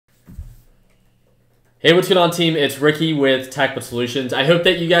Hey, what's going on, team? It's Ricky with TechBit Solutions. I hope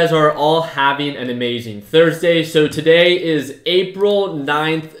that you guys are all having an amazing Thursday. So today is April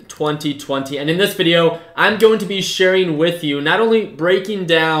 9th, 2020. And in this video, I'm going to be sharing with you, not only breaking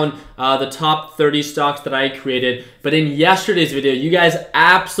down the top 30 stocks that I created, but in yesterday's video, you guys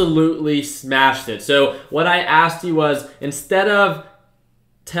absolutely smashed it. So what I asked you was, instead of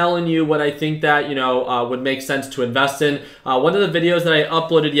telling you what I think that would make sense to invest in, one of the videos that I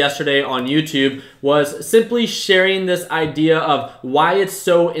uploaded yesterday on YouTube was simply sharing this idea of why it's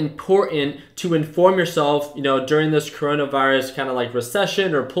so important to inform yourself, during this coronavirus kind of like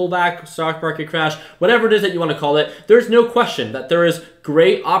recession or pullback, stock market crash, whatever it is that you want to call it. There's no question that there is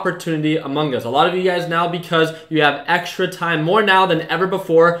great opportunity among us. A lot of you guys now, because you have extra time, more now than ever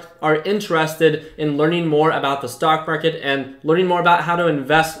before, are interested in learning more about the stock market and learning more about how to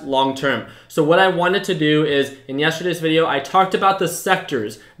invest long term. So what I wanted to do is, in yesterday's video, I talked about the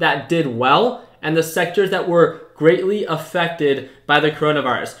sectors that did well and the sectors that were greatly affected by the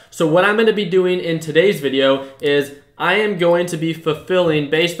coronavirus. So what I'm going to be doing in today's video is I am going to be fulfilling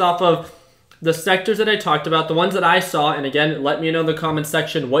based off of the sectors that I talked about, the ones that I saw, and again, let me know in the comment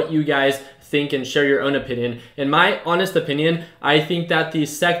section what you guys think and share your own opinion. In my honest opinion, I think that the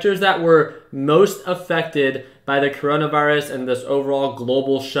sectors that were most affected by the coronavirus and this overall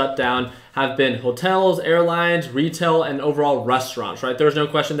global shutdown have been hotels, airlines, retail, and overall restaurants, right? There's no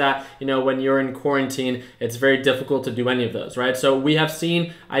question that, when you're in quarantine, it's very difficult to do any of those, right? So we have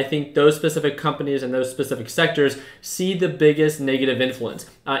seen, I think, those specific companies and those specific sectors see the biggest negative influence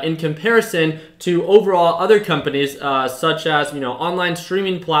in comparison to overall other companies such as, online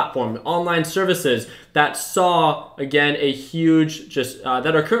streaming platform, online services that saw, again, a huge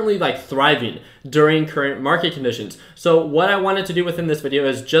that are currently thriving during current market conditions. So what I wanted to do within this video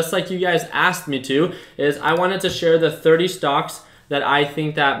is, just like you guys asked me to, is I wanted to share the 30 stocks that I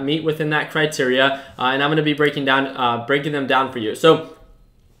think that meet within that criteria, and I'm going to be breaking them down for you. So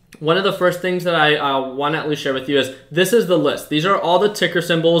one of the first things that I want to at least share with you is, this is the list. These are all the ticker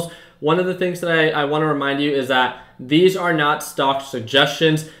symbols. One of the things that I want to remind you is that these are not stock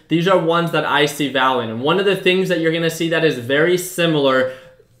suggestions. These are ones that I see value in. And one of the things that you're going to see that is very similar,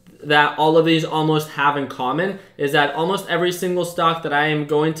 that all of these almost have in common, is that almost every single stock that I am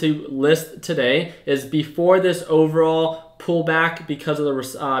going to list today is before this overall pullback because of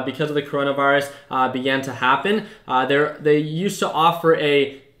the coronavirus began to happen. They used to offer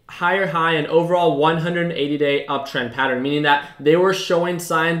a higher high and overall 180-day uptrend pattern, meaning that they were showing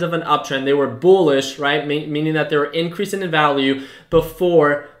signs of an uptrend. They were bullish, right? Meaning that they were increasing in value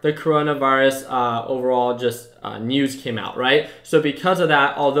before the coronavirus overall news came out, right? So because of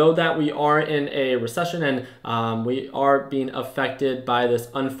that, although that we are in a recession and we are being affected by this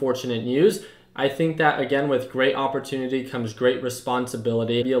unfortunate news, I think that, again, with great opportunity comes great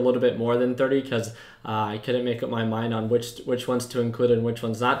responsibility. Maybe a little bit more than 30, because I couldn't make up my mind on which ones to include and which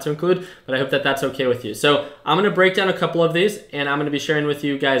ones not to include, but I hope that that's okay with you. So I'm going to break down a couple of these, and I'm going to be sharing with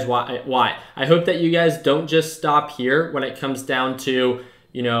you guys why. I hope that you guys don't just stop here when it comes down to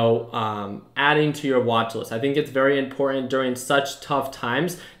adding to your watch list. I think it's very important during such tough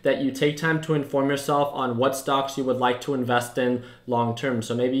times that you take time to inform yourself on what stocks you would like to invest in long term.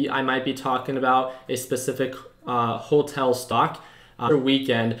 So maybe I might be talking about a specific hotel stock.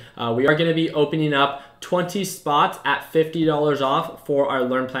 Weekend, we are going to be opening up 20 spots at $50 off for our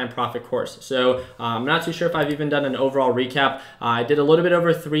Learn Plan Profit course. So I'm not too sure if I've even done an overall recap. I did a little bit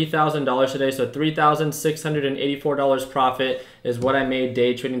over $3,000 today, so $3,684 profit is what I made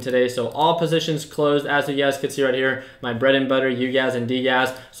day trading today. So all positions closed, as you guys can see right here, my bread and butter, UGAS and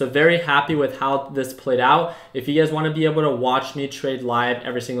DGAS. So very happy with how this played out. If you guys want to be able to watch me trade live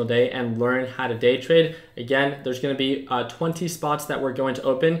every single day and learn how to day trade, again, there's going to be 20 spots that we're going to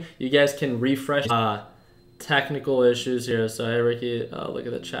open. You guys can refresh. Technical issues here. So hey, Ricky, look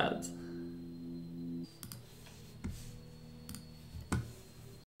at the chat.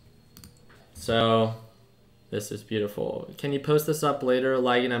 So this is beautiful. Can you post this up later?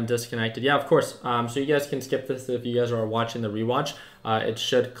 Lagging, I'm disconnected. Yeah, of course. So you guys can skip this if you guys are watching the rewatch. It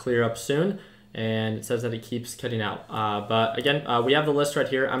should clear up soon. And it says that it keeps cutting out. But again, we have the list right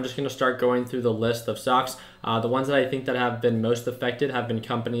here. I'm just going to start going through the list of stocks. The ones that I think that have been most affected have been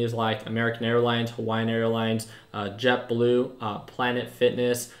companies like American Airlines, Hawaiian Airlines, JetBlue, Planet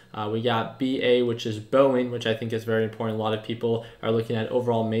Fitness. We got BA, which is Boeing, which I think is very important. A lot of people are looking at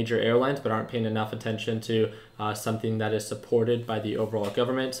overall major airlines but aren't paying enough attention to something that is supported by the overall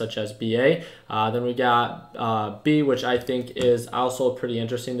government, such as BA. Then we got B, which I think is also pretty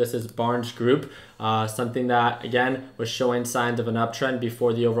interesting. This is Barnes Group, something that, again, was showing signs of an uptrend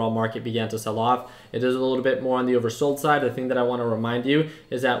before the overall market began to sell off. It is a little bit bit more on the oversold side, the thing that I want to remind you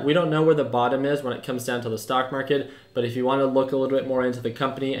is that we don't know where the bottom is when it comes down to the stock market. But if you want to look a little bit more into the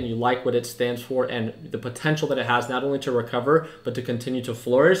company and you like what it stands for and the potential that it has not only to recover, but to continue to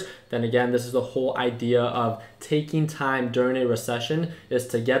flourish, then again, this is the whole idea of taking time during a recession, is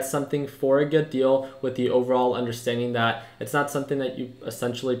to get something for a good deal with the overall understanding that it's not something that you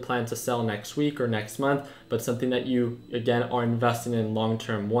essentially plan to sell next week or next month, but something that you, again, are investing in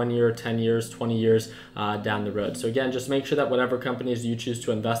long-term, 1 year, 10 years, 20 years down the road. So again, just make sure that whatever companies you choose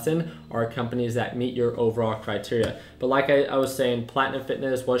to invest in are companies that meet your overall criteria. But like I was saying, Platinum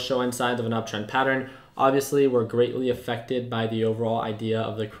Fitness was showing signs of an uptrend pattern. Obviously, we're greatly affected by the overall idea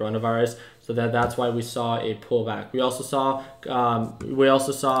of the coronavirus, so that's why we saw a pullback. We also saw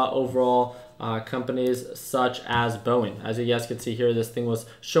overall companies such as Boeing. As you guys can see here, this thing was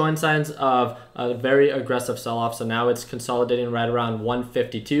showing signs of a very aggressive sell-off. So now it's consolidating right around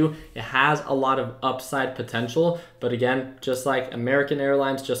 152. It has a lot of upside potential, but again, just like American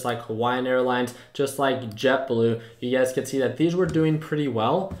Airlines, just like Hawaiian Airlines, just like JetBlue, you guys can see that these were doing pretty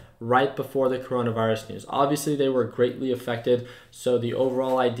well right before the coronavirus news. Obviously, they were greatly affected. So the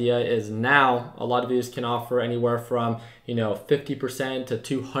overall idea is now a lot of these can offer anywhere from 50% to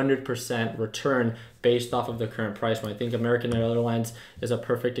 200% return based off of the current price point. I think American Airlines is a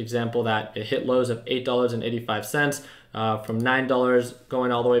perfect example that it hit lows of $8.85 from $9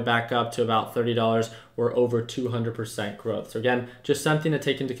 going all the way back up to about $30, or over 200% growth. So again, just something to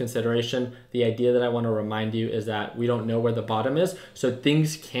take into consideration. The idea that I want to remind you is that we don't know where the bottom is, so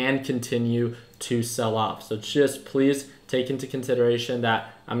things can continue to sell off. So just please take into consideration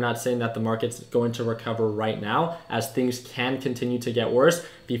that I'm not saying that the market's going to recover right now, as things can continue to get worse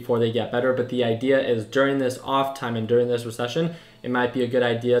before they get better. But the idea is during this off time and during this recession, it might be a good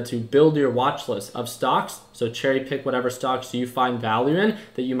idea to build your watch list of stocks. So cherry pick whatever stocks you find value in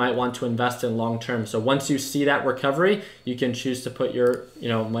that you might want to invest in long term. So once you see that recovery, you can choose to put your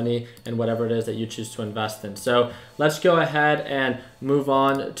money in whatever it is that you choose to invest in. So let's go ahead and move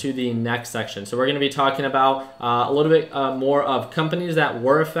on to the next section. So we're going to be talking about a little bit more of companies that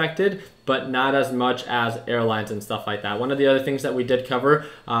were affected, but not as much as airlines and stuff like that. One of the other things that we did cover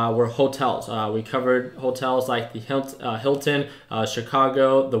were hotels. We covered hotels like the Hilton,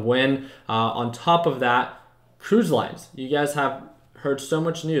 Chicago, the Wynn. On top of that, cruise lines. You guys have heard so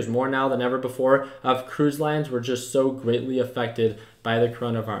much news, more now than ever before, of cruise lines were just so greatly affected by the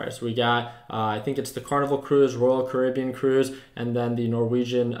coronavirus. We got, I think it's the Carnival Cruise, Royal Caribbean Cruise, and then the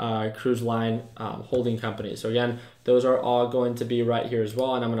Norwegian Cruise Line holding company. So again, those are all going to be right here as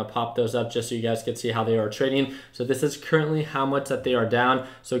well, and I'm going to pop those up just so you guys can see how they are trading. So this is currently how much that they are down.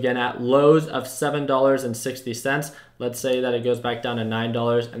 So again, at lows of $7.60, let's say that it goes back down to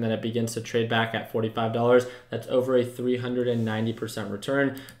 $9 and then it begins to trade back at $45. That's over a 390%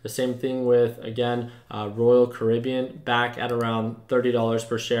 return. The same thing with, again, Royal Caribbean, back at around $30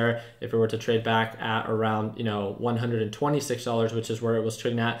 per share. If it were to trade back at around $126, which is where it was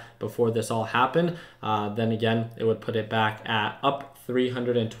trading at before this all happened, then again, it would put it back at up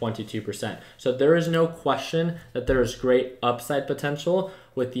 322%. So there is no question that there is great upside potential,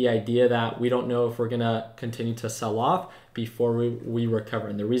 with the idea that we don't know if we're gonna continue to sell off before we recover.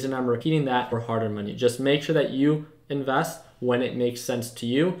 And the reason I'm repeating that for hard-earned money, just make sure that you invest when it makes sense to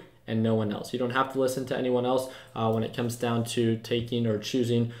you and no one else. You don't have to listen to anyone else when it comes down to taking or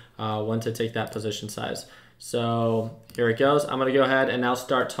choosing when to take that position size. So here it goes. I'm gonna go ahead and now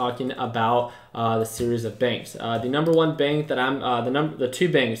start talking about the series of banks. The number one bank that the two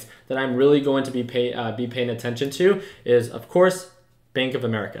banks that I'm really going to be paying attention to is, of course, Bank of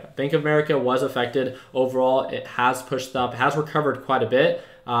America. Bank of America was affected. Overall, it has pushed up, has recovered quite a bit,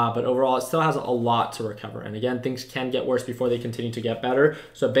 but overall, it still has a lot to recover. And again, things can get worse before they continue to get better.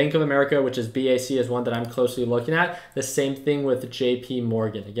 So Bank of America, which is BAC, is one that I'm closely looking at. The same thing with JP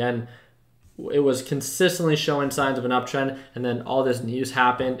Morgan. Again, it was consistently showing signs of an uptrend, and then all this news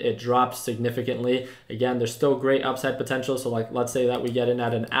happened. It dropped significantly. Again, there's still great upside potential. So like, let's say that we get in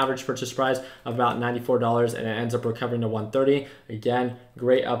at an average purchase price of about $94 and it ends up recovering to $130. Again,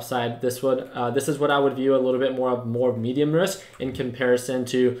 great upside. This is what I would view a little bit more medium risk in comparison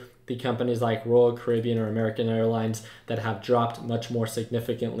to the companies like Royal Caribbean or American Airlines that have dropped much more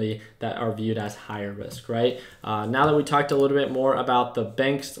significantly, that are viewed as higher risk, right? Now that we talked a little bit more about the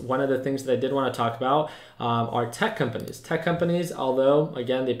banks, one of the things that I did want to talk about are tech companies. Tech companies, although,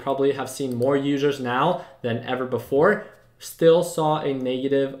 again, they probably have seen more users now than ever before, still saw a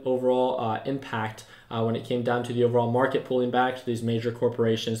negative overall impact when it came down to the overall market pulling back. So these major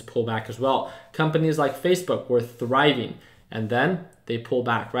corporations pull back as well. Companies like Facebook were thriving, and then they pull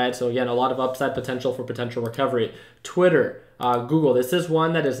back, right? So again, a lot of upside potential for potential recovery. Twitter, Google, this is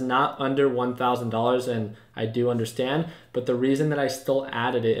one that is not under $1,000, and I do understand, but the reason that I still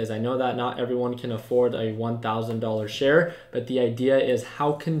added it is I know that not everyone can afford a $1,000 share, but the idea is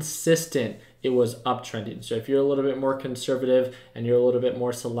how consistent it was uptrending. So if you're a little bit more conservative and you're a little bit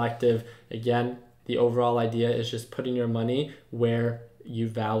more selective, again, the overall idea is just putting your money where you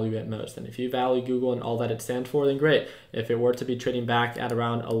value it most. And if you value Google and all that it stands for, then great. If it were to be trading back at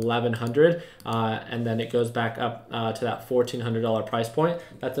around 1,100 and then it goes back up to that $1,400 price point,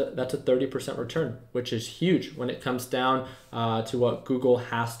 that's a 30% return, which is huge when it comes down to what Google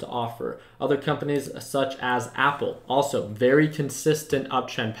has to offer. Other companies such as Apple, also very consistent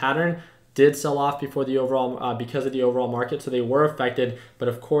uptrend pattern, did sell off before the overall because of the overall market, so they were affected, but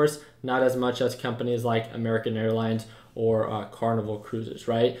of course not as much as companies like American Airlines or Carnival Cruises,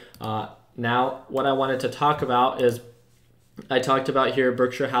 right? Now, what I wanted to talk about is I talked about here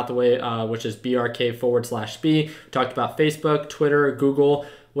Berkshire Hathaway, which is BRK/B. Talked about Facebook, Twitter, Google.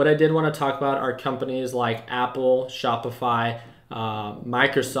 What I did want to talk about are companies like Apple, Shopify,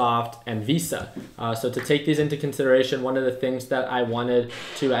 Microsoft, and Visa. So to take these into consideration, one of the things that I wanted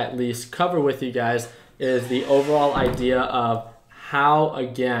to at least cover with you guys is the overall idea of how,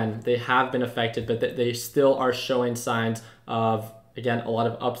 again, they have been affected, but that they still are showing signs of, again, a lot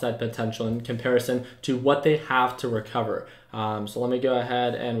of upside potential in comparison to what they have to recover. So let me go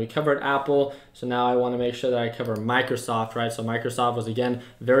ahead, and we covered Apple. So now I want to make sure that I cover Microsoft, right? So Microsoft was, again,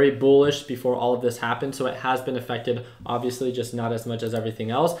 very bullish before all of this happened. So it has been affected, obviously, just not as much as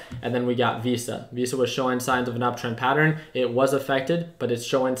everything else. And then we got Visa. Visa was showing signs of an uptrend pattern. It was affected, but it's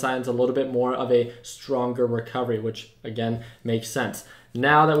showing signs a little bit more of a stronger recovery, which, again, makes sense.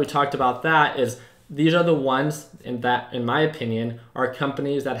 Now that we talked about that, these are the ones in my opinion, are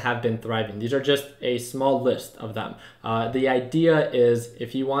companies that have been thriving. These are just a small list of them. The idea is,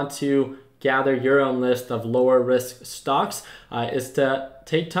 if you want to gather your own list of lower risk stocks, is to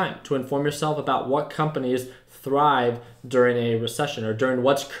take time to inform yourself about what companies thrive during a recession or during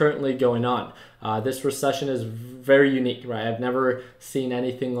what's currently going on. This recession is very unique, right? I've never seen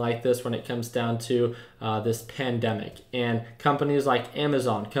anything like this when it comes down to this pandemic. And companies like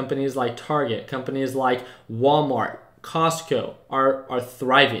Amazon, companies like Target, companies like Walmart, Costco are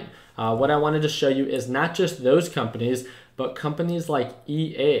thriving. What I wanted to show you is not just those companies, but companies like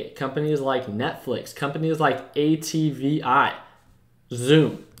EA, companies like Netflix, companies like ATVI,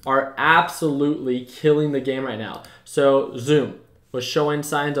 Zoom are absolutely killing the game right now. So Zoom was showing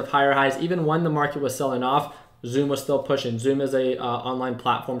signs of higher highs. Even when the market was selling off, Zoom was still pushing. Zoom is a online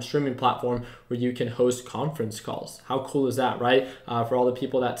platform, streaming platform, where you can host conference calls. How cool is that, right? For all the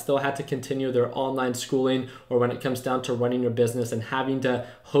people that still had to continue their online schooling, or when it comes down to running your business and having to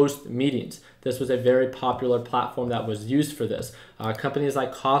host meetings. This was a very popular platform that was used for this. Companies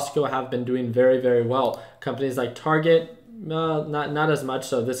like Costco have been doing very, very well. Companies like Target, not as much.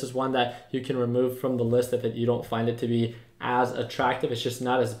 So this is one that you can remove from the list if you don't find it to be as attractive. It's just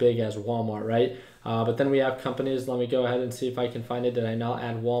not as big as Walmart, right? But then we have companies. Let me go ahead and see if I can find it. Did I not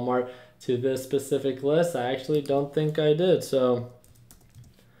add Walmart to this specific list? I actually don't think I did. So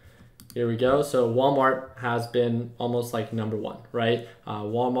here we go. So Walmart has been almost like number one, right?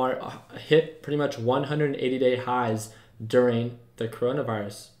 Walmart hit pretty much 180-day highs during the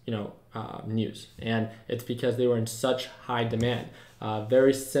coronavirus, news, and it's because they were in such high demand.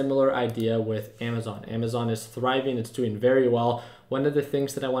 Very similar idea with Amazon. Amazon is thriving. It's doing very well. One of the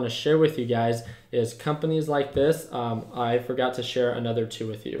things that I want to share with you guys is companies like this. I forgot to share another two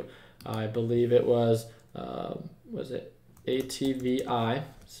with you. I believe it was it ATVI?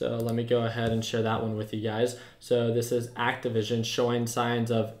 So let me go ahead and share that one with you guys. So this is Activision, showing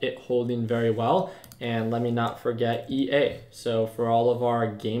signs of it holding very well. And let me not forget EA. So for all of our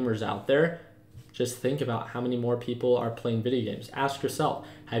gamers out there, just think about how many more people are playing video games. Ask yourself,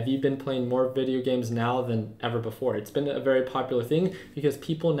 have you been playing more video games now than ever before? It's been a very popular thing because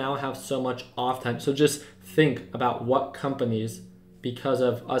people now have so much off time. So just think about what companies, because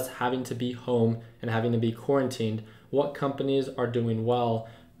of us having to be home and having to be quarantined, what companies are doing well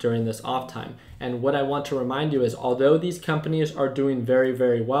during this off time. And what I want to remind you is, although these companies are doing very,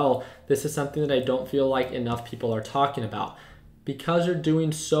 very well, this is something that I don't feel like enough people are talking about. Because you're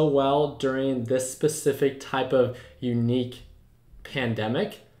doing so well during this specific type of unique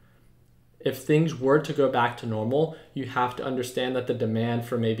pandemic, if things were to go back to normal, you have to understand that the demand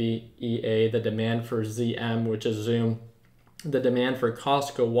for maybe EA, the demand for ZM, which is Zoom, the demand for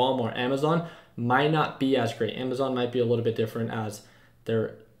Costco, Walmart, Amazon might not be as great. Amazon might be a little bit different as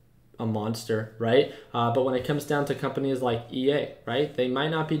their a monster, right? But when it comes down to companies like EA, right, they might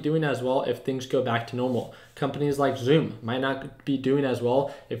not be doing as well if things go back to normal. Companies like Zoom might not be doing as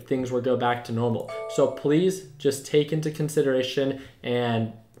well if things were go back to normal. So please just take into consideration,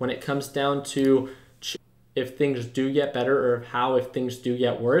 and when it comes down to if things do get better, or how if things do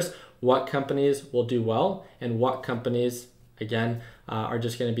get worse, what companies will do well and what companies, again, are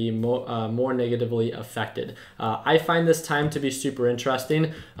just going to be more negatively affected. I find this time to be super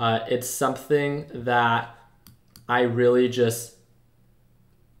interesting. It's something that I really just,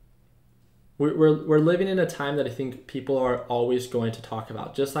 we're living in a time that I think people are always going to talk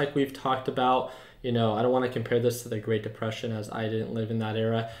about. Just like we've talked about, you know, I don't want to compare this to the Great Depression, as I didn't live in that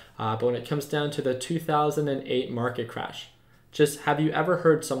era, but when it comes down to the 2008 market crash, just have you ever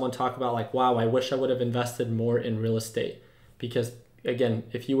heard someone talk about like, wow, I wish I would have invested more in real estate? Because again,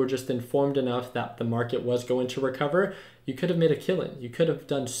 if you were just informed enough that the market was going to recover, you could have made a killing. You could have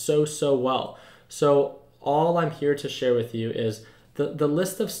done so well. So all I'm here to share with you is the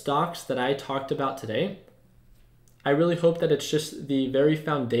list of stocks that I talked about today. I really hope that it's just the very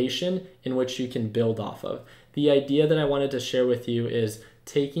foundation in which you can build off of. The idea that I wanted to share with you is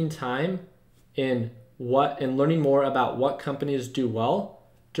taking time in learning more about what companies do well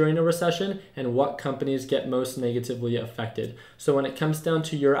during a recession and what companies get most negatively affected. So when it comes down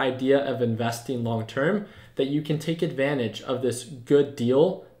to your idea of investing long term, that you can take advantage of this good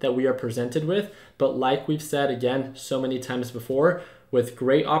deal that we are presented with. But like we've said again so many times before, with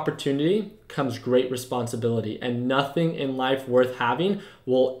great opportunity comes great responsibility, and nothing in life worth having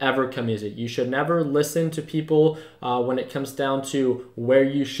will ever come easy. You should never listen to people when it comes down to where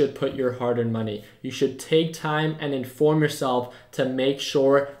you should put your hard-earned money. You should take time and inform yourself to make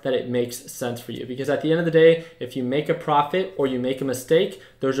sure that it makes sense for you. Because at the end of the day, if you make a profit or you make a mistake,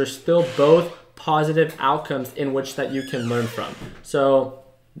 those are still both positive outcomes in which that you can learn from. So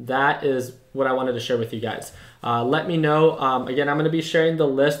that is what I wanted to share with you guys. Let me know. Again, I'm going to be sharing the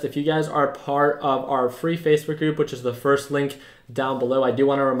list. If you guys are part of our free Facebook group, which is the first link down below, I do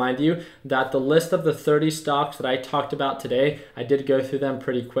want to remind you that the list of the 30 stocks that I talked about today, I did go through them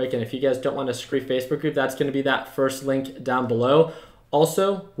pretty quick. And if you guys don't want a free Facebook group, that's going to be that first link down below.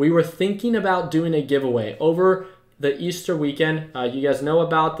 Also, we were thinking about doing a giveaway over the Easter weekend. You guys know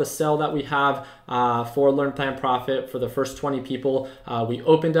about the sale that we have for Learn Plan Profit for the first 20 people. We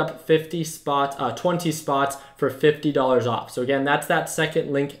opened up 20 spots for $50 off. So again, that's that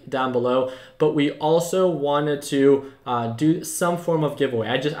second link down below. But we also wanted to do some form of giveaway.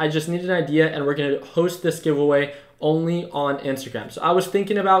 I just need an idea, and we're going to host this giveaway only on Instagram. So I was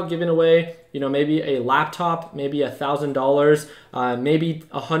thinking about giving away, you know, maybe a laptop, maybe $1,000, maybe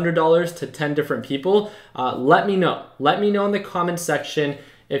 $100 to 10 different people. Let me know. Let me know in the comments section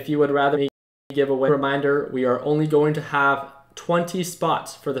if you would rather me give away. Reminder, we are only going to have 20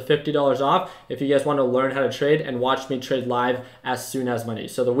 spots for the $50 off if you guys want to learn how to trade and watch me trade live as soon as Monday.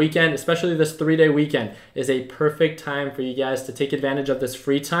 So the weekend, especially this 3-day weekend, is a perfect time for you guys to take advantage of this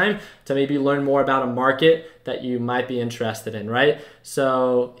free time to maybe learn more about a market that you might be interested in, right?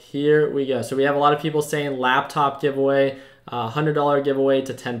 So here we go. So we have a lot of people saying laptop giveaway, $100 giveaway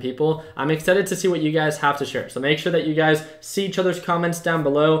to 10 people. I'm excited to see what you guys have to share. So make sure that you guys see each other's comments down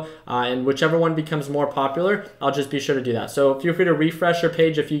below, and whichever one becomes more popular, I'll just be sure to do that. So feel free to refresh your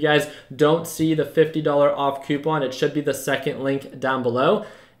page if you guys don't see the $50 off coupon. It should be the second link down below.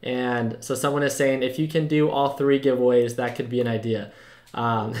 And so someone is saying, if you can do all 3 giveaways, that could be an idea.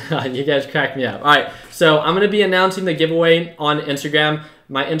 You guys crack me up. All right, so I'm going to be announcing the giveaway on Instagram.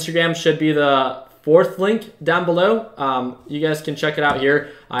 My Instagram should be the 4th link down below. You guys can check it out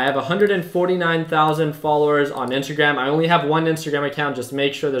here. I have 149,000 followers on Instagram. I only have one Instagram account. Just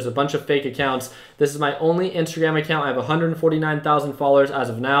make sure there's a bunch of fake accounts. This is my only Instagram account. I have 149,000 followers as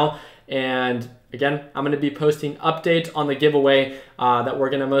of now. And again, I'm going to be posting updates on the giveaway that we're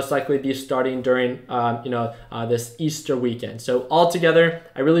going to most likely be starting during this Easter weekend. So altogether,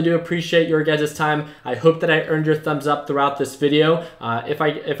 I really do appreciate your guys' time. I hope that I earned your thumbs up throughout this video. If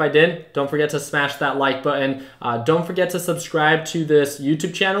I did, don't forget to smash that like button. Don't forget to subscribe to this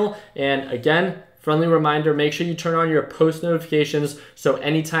YouTube channel. And again, friendly reminder, make sure you turn on your post notifications so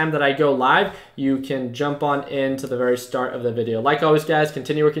anytime that I go live, you can jump on into the very start of the video. Like always, guys,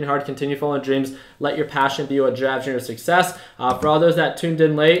 continue working hard, continue following dreams. Let your passion be what drives your success. For all those that tuned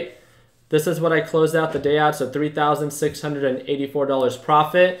in late, this is what I closed out the day at, so $3,684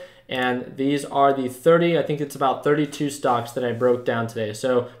 profit. And these are the 30, I think it's about 32 stocks that I broke down today.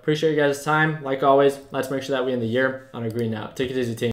 So appreciate you guys' time. Like always, let's make sure that we end the year on a green note. Take it easy, team.